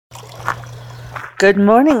Good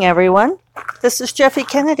morning, everyone. This is Jeffe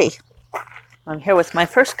Kennedy. I'm here with my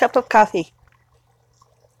first cup of coffee.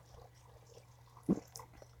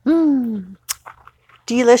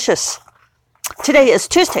 Delicious. Today is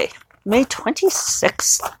Tuesday, May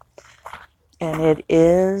 26th, and it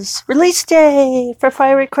is release day for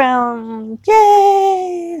Fiery Crown.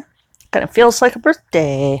 Yay! Kind of feels like a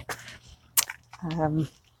birthday. I'm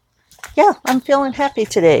feeling happy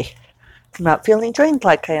today. I'm not feeling drained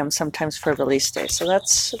like I am sometimes for release day, so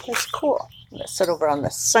that's cool. I'm going to sit over on the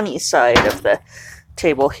sunny side of the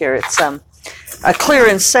table here. It's a clear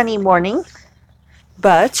and sunny morning,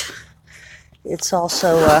 but it's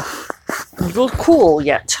also a little cool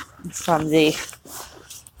yet from the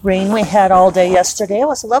rain we had all day yesterday. It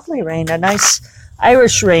was a lovely rain, a nice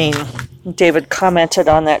Irish rain. David commented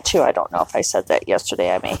on that too. I don't know if I said that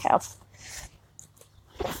yesterday. I may have.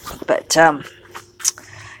 But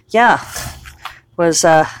was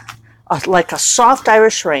like a soft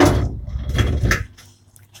Irish rain.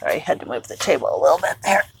 Sorry, I had to move the table a little bit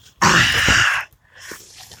there.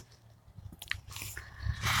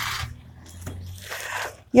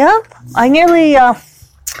 I nearly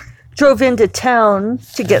drove into town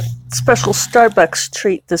to get special Starbucks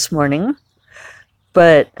treat this morning,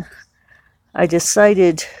 but I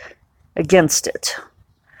decided against it.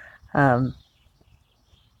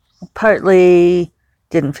 Partly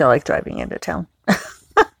didn't feel like driving into town.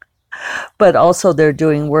 But also they're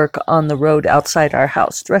doing work on the road outside our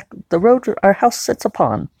house, the road our house sits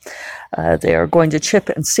upon. They are going to chip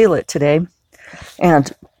and seal it today.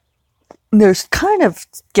 And there's kind of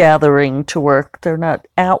gathering to work. They're not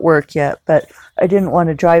at work yet, but I didn't want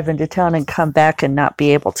to drive into town and come back and not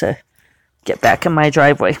be able to get back in my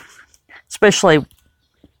driveway, especially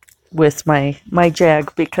with my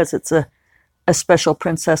Jag, because it's a special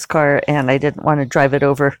princess car, and I didn't want to drive it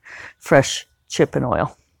over fresh chip and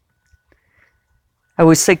oil. I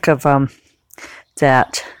always think of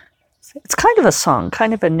that. It's kind of a song,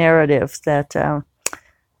 kind of a narrative that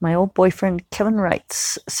my old boyfriend Kevin Wright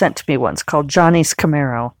sent to me once, called Johnny's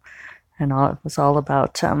Camaro, and it was all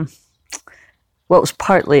about was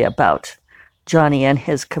partly about Johnny and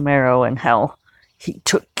his Camaro and how he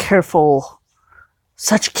took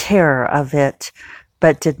such care of it,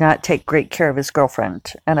 but did not take great care of his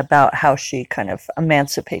girlfriend, and about how she kind of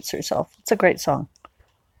emancipates herself. It's a great song.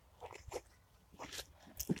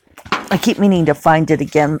 I keep meaning to find it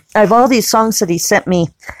again. I have all these songs that he sent me,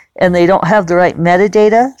 and they don't have the right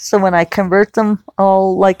metadata, so when I convert them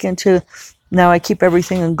all now I keep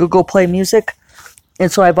everything in Google Play Music,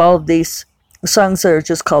 and so I have all of these songs that are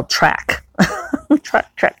just called track.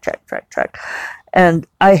 track. And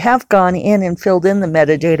I have gone in and filled in the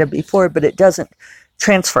metadata before, but it doesn't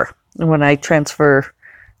transfer when I transfer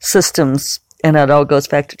systems, and it all goes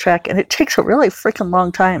back to track, and it takes a really freaking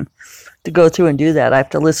long time to go through and do that. I have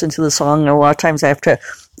to listen to the song, and a lot of times I have to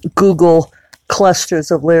Google clusters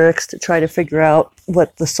of lyrics to try to figure out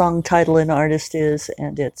what the song title and artist is,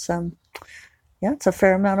 and it's a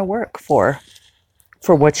fair amount of work for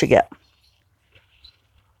what you get.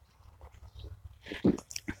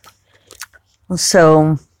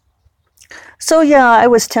 So I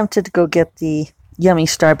was tempted to go get the yummy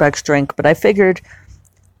Starbucks drink, but I figured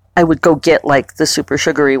I would go get like the super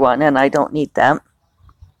sugary one, and I don't need that.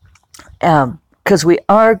 Because we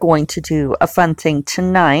are going to do a fun thing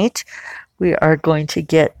tonight. We are going to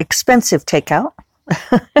get expensive takeout.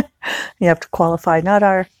 You have to qualify, not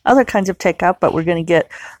our other kinds of takeout, but we're going to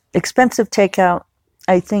get expensive takeout,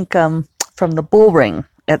 I think, from the Bull Ring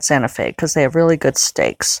at Santa Fe, because they have really good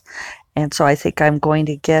steaks. And so I think I'm going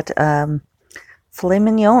to get filet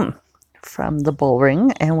mignon from the Bull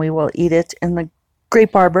Ring, and we will eat it in the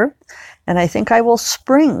Grape Arbor. And I think I will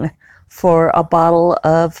spring for a bottle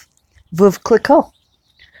of Veuve Clicquot.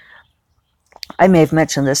 I may have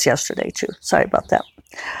mentioned this yesterday too. Sorry about that.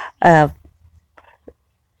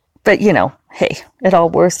 But hey,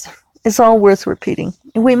 it's all worth repeating.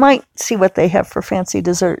 We might see what they have for fancy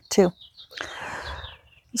dessert too.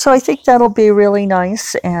 So I think that'll be really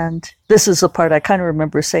nice. And this is the part I kind of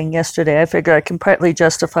remember saying yesterday. I figure I can partly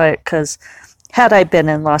justify it because had I been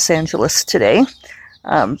in Los Angeles today,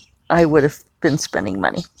 I would have been spending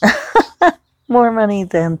money. More money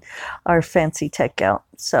than our fancy takeout.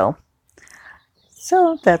 So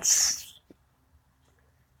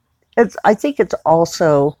I think it's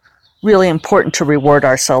also really important to reward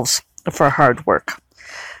ourselves for hard work.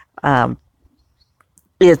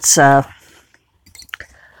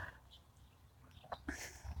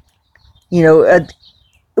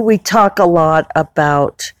 We talk a lot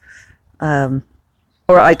about, or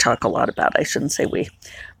I talk a lot about, I shouldn't say we.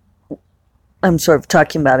 I'm sort of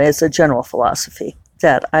talking about it as a general philosophy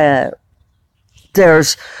that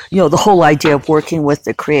there's, the whole idea of working with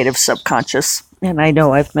the creative subconscious. And I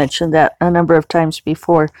know I've mentioned that a number of times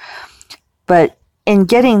before. But in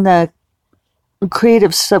getting the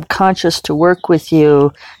creative subconscious to work with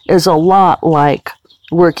you is a lot like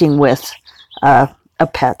working with a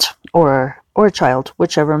pet or a child,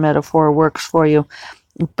 whichever metaphor works for you.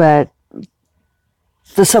 But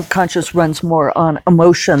the subconscious runs more on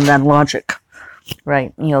emotion than logic,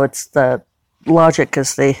 right? It's the logic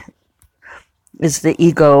is the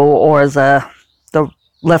ego or the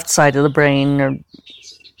left side of the brain, or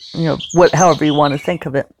however you want to think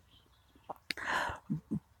of it.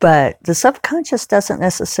 But the subconscious doesn't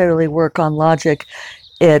necessarily work on logic.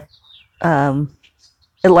 It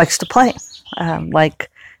likes to play,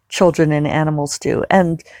 like children and animals do.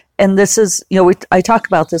 And this is, I talk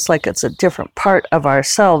about this like it's a different part of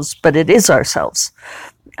ourselves, but it is ourselves.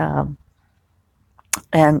 And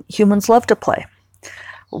humans love to play.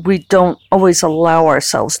 We don't always allow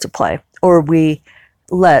ourselves to play, or we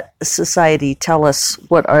let society tell us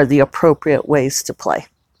what are the appropriate ways to play.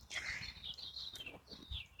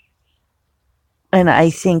 And I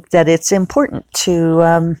think that it's important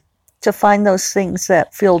to find those things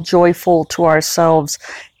that feel joyful to ourselves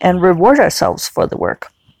and reward ourselves for the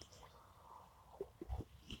work.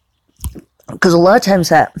 Because a lot of times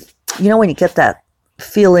that, when you get that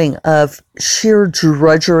feeling of sheer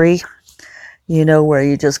drudgery, where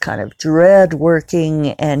you just kind of dread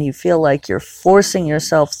working and you feel like you're forcing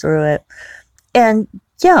yourself through it. And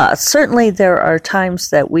yeah, certainly there are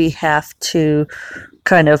times that we have to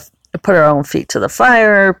kind of put our own feet to the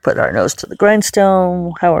fire, put our nose to the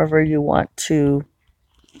grindstone, however you want to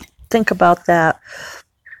think about that.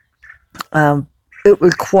 It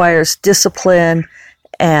requires discipline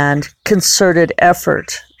and concerted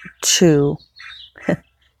effort to...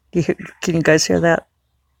 Can you guys hear that?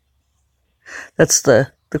 That's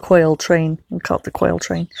the coil train. We call it the coil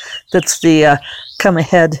train. That's the Come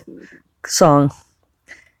Ahead song.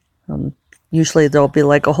 Usually there'll be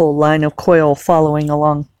like a whole line of coil following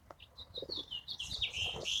along.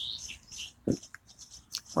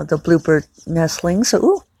 With the bluebird nestlings.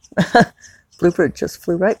 Ooh, bluebird just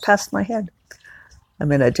flew right past my head.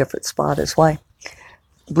 I'm in a different spot is why.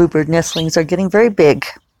 Bluebird nestlings are getting very big.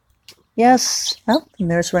 Yes. Oh,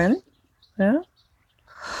 and there's Wren. Yeah.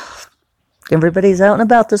 Everybody's out and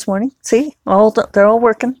about this morning. See, they're all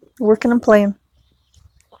working and playing.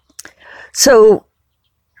 So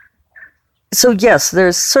yes,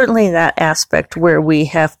 there's certainly that aspect where we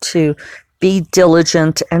have to be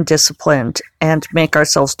diligent and disciplined and make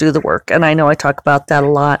ourselves do the work. And I know I talk about that a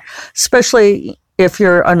lot, especially if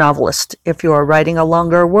you're a novelist. If you are writing a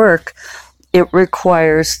longer work, it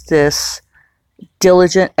requires this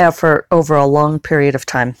diligent effort over a long period of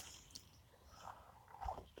time.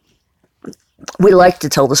 We like to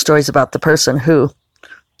tell the stories about the person who,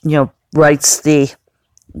 writes the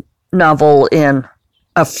novel in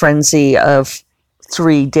a frenzy of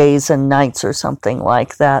 3 days and nights or something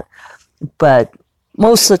like that. But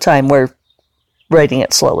most of the time we're writing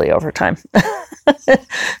it slowly over time,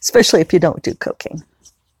 especially if you don't do cocaine.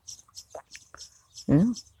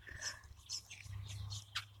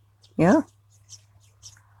 Yeah.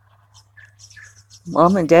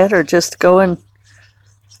 Mom and Dad are just going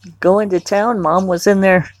to town. Mom was in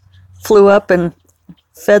there, flew up and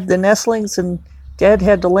fed the nestlings, and Dad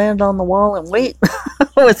had to land on the wall and wait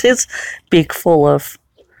with his beak full of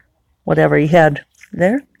whatever he had.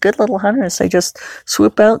 They're good little hunters. They just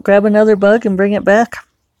swoop out, grab another bug, and bring it back.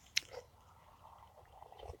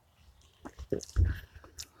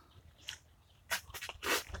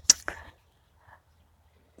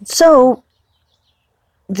 So,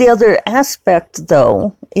 the other aspect,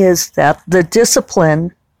 though, is that the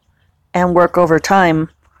discipline and work over time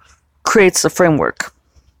creates the framework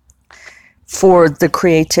for the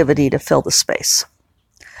creativity to fill the space.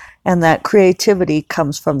 And that creativity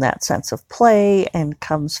comes from that sense of play and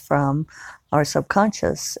comes from our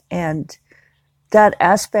subconscious. And that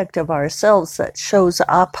aspect of ourselves that shows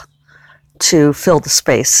up to fill the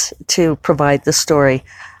space, to provide the story,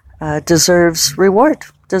 deserves reward,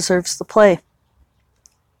 deserves the play.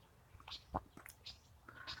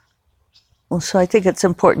 Well, so I think it's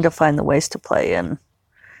important to find the ways to play and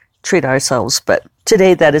treat ourselves. But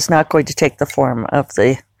today that is not going to take the form of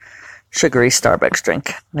the sugary Starbucks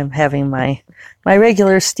drink. I'm having my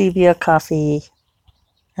regular stevia coffee,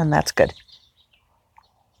 and that's good.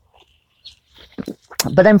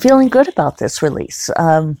 But I'm feeling good about this release.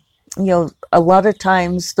 A lot of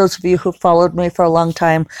times, those of you who followed me for a long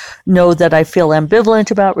time know that I feel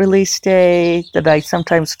ambivalent about release day, that I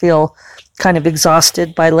sometimes feel kind of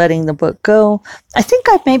exhausted by letting the book go. I think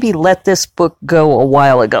I maybe let this book go a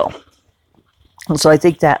while ago. So I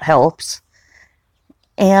think that helps.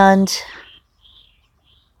 And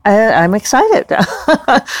I'm excited.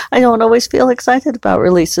 I don't always feel excited about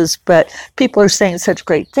releases, but people are saying such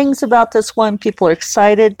great things about this one. People are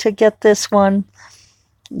excited to get this one.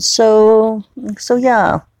 So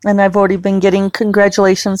yeah. And I've already been getting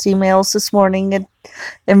congratulations emails this morning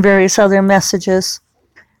and various other messages.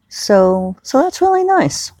 So that's really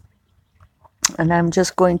nice. And I'm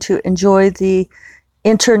just going to enjoy the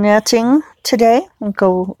interneting today and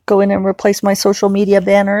go in and replace my social media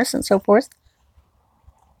banners and so forth.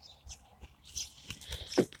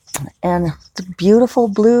 And the beautiful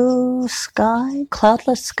blue sky,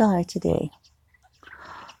 cloudless sky today.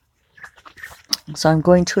 So I'm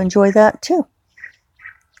going to enjoy that too.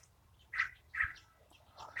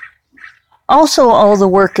 Also, all the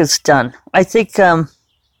work is done. I think, a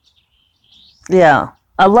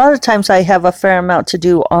lot of times I have a fair amount to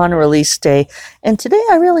do on release day. And today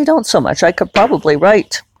I really don't so much. I could probably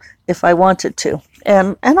write if I wanted to.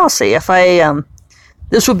 And I'll see if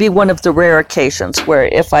this would be one of the rare occasions where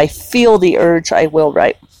if I feel the urge, I will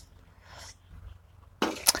write.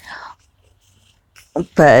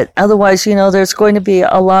 But otherwise, there's going to be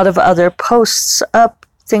a lot of other posts up,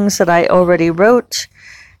 things that I already wrote.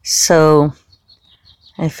 So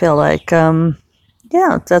I feel like,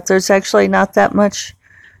 that there's actually not that much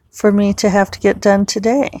for me to have to get done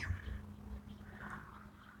today.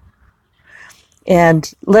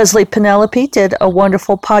 And Leslie Penelope did a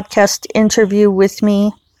wonderful podcast interview with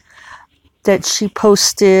me that she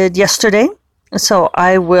posted yesterday. So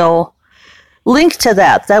I will link to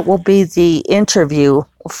that. That will be the interview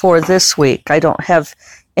for this week. I don't have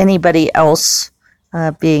anybody else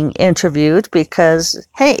being interviewed because,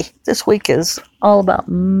 hey, this week is all about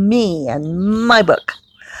me and my book.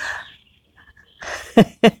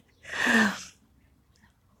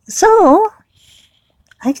 So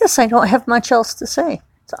I guess I don't have much else to say.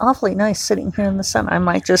 It's awfully nice sitting here in the sun. I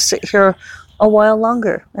might just sit here a while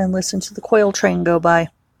longer and listen to the coil train go by.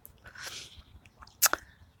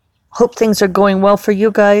 Hope things are going well for you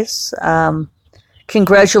guys.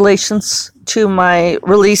 Congratulations to my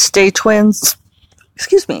release day twins.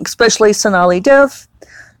 Excuse me, especially Sonali Dev,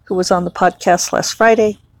 who was on the podcast last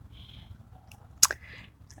Friday.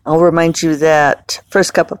 I'll remind you that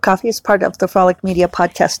First Cup of Coffee is part of the Frolic Media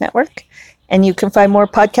Podcast Network. And you can find more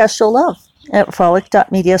podcasts you'll love at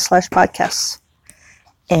frolic.media/podcasts.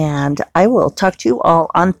 And I will talk to you all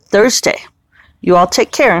on Thursday. You all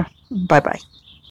take care. Bye-bye.